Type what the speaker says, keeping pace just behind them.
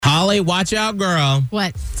Holly, watch out, girl. What?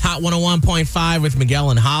 It's Hot 101.5 with Miguel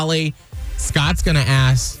and Holly. Scott's going to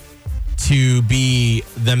ask to be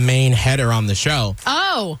the main header on the show.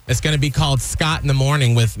 Oh. It's going to be called Scott in the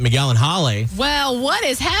Morning with Miguel and Holly. Well, what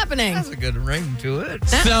is happening? That's a good ring to it.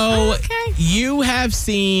 So okay. You have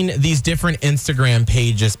seen these different Instagram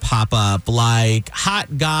pages pop up, like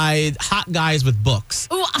hot guys with books.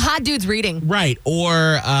 Ooh, hot dudes reading. Right.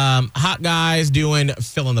 Or hot guys doing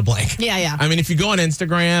fill in the blank. Yeah. I mean, if you go on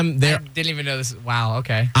Instagram, I there. didn't even know this. Wow,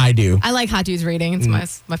 okay. I do. I like hot dudes reading.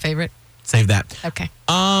 It's my favorite. Save that. Okay.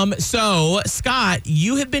 So, Scott,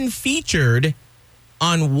 you have been featured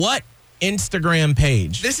on what Instagram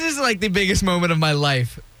page? This is like the biggest moment of my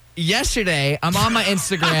life. Yesterday, I'm on my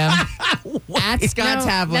Instagram at Scott No,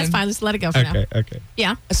 Tavlin. that's fine. Just let it go for now. Okay.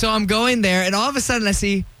 Yeah. So I'm going there, and all of a sudden I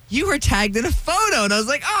see you were tagged in a photo, and I was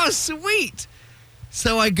like, oh, sweet.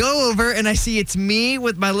 So I go over, and I see it's me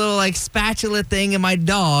with my little like spatula thing and my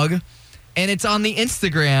dog, and it's on the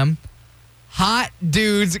Instagram, Hot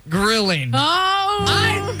Dudes Grilling. Oh.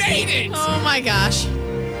 I made it. Oh, my gosh.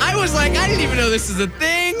 I was like, I didn't even know this is a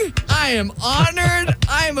thing. I am honored.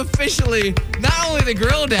 I am officially not only the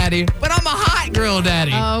grill daddy, but I'm a hot grill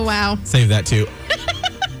daddy. Oh, wow. Save that too.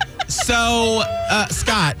 So,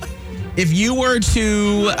 Scott, if you were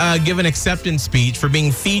to give an acceptance speech for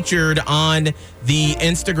being featured on the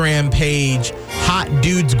Instagram page Hot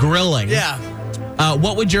Dudes Grilling, Yeah.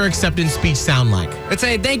 What would your acceptance speech sound like? Let's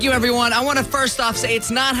say thank you, everyone. I want to first off say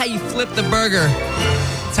it's not how you flip the burger.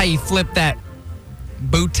 It's how you flip that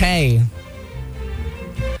bootay.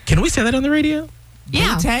 Can we say that on the radio?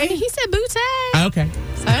 Yeah. Bootay? He said bootay. Okay.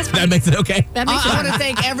 So that's fine. That makes it okay. That makes it I want to fine.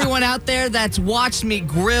 thank everyone out there that's watched me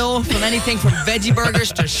grill from anything from veggie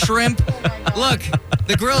burgers to shrimp. Look,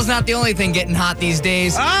 the grill's not the only thing getting hot these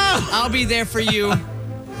days. Oh! I'll be there for you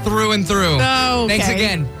through and through. Oh, okay. Thanks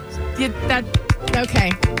again.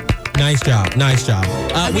 Okay. Nice job.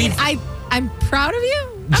 I'm proud of you.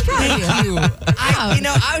 I'm proud of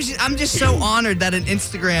you. I'm just so honored that an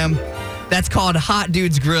Instagram that's called Hot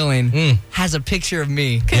Dudes Grilling has a picture of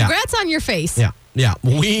me. Congrats on your face. Yeah.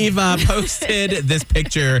 We've posted this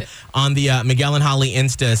picture on the Miguel and Holly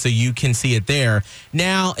Insta, so you can see it there.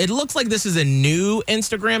 Now, it looks like this is a new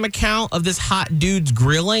Instagram account of this Hot Dudes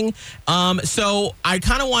Grilling. So I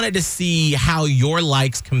kind of wanted to see how your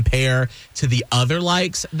likes compare to the other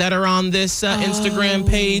likes that are on this Instagram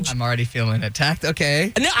page. I'm already feeling attacked.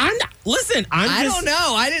 Okay. No, I'm not. Listen, I don't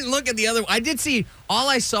know. I didn't look at the other. I did see. All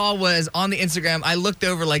I saw was on the Instagram. I looked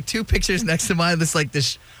over like two pictures next to mine.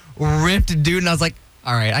 This ripped dude, and I was like,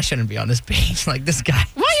 all right, I shouldn't be on this page. Like this guy.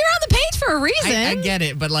 Well, you're on the page for a reason. I get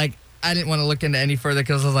it, but like I didn't want to look into any further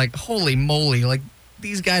because I was like, holy moly, like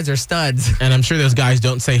these guys are studs. And I'm sure those guys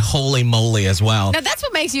don't say holy moly as well. Now, that's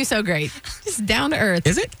what makes you so great. Just down to earth.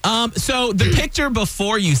 Is it? So the picture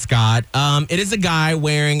before you, Scott, it is a guy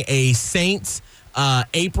wearing a Saints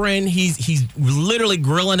apron. He's literally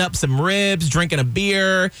grilling up some ribs, drinking a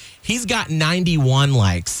beer. He's got 91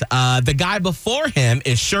 likes. The guy before him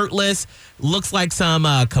is shirtless, looks like some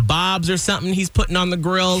kebabs or something he's putting on the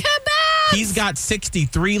grill. Kebabs! He's got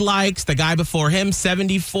 63 likes. The guy before him,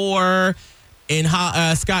 74.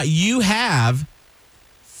 And Scott, you have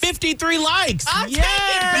 53 likes. I'll take it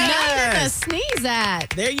back. Nothing to sneeze at.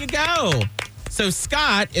 There you go. So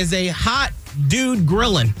Scott is a hot dude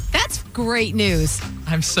grilling. That's great news.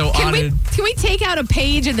 I'm so Can honored. we take out a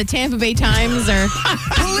page in the Tampa Bay Times or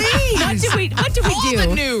Please. what do we All do?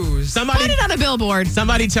 the news. Put it on a billboard.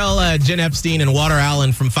 Somebody tell Jen Epstein and Water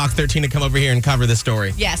Allen from Fox 13 to come over here and cover this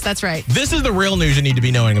story. Yes, that's right. This is the real news you need to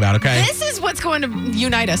be knowing about, okay? This is what's going to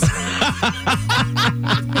unite us.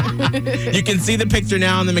 You can see the picture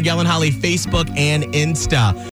now on the Miguel and Holly Facebook and Insta.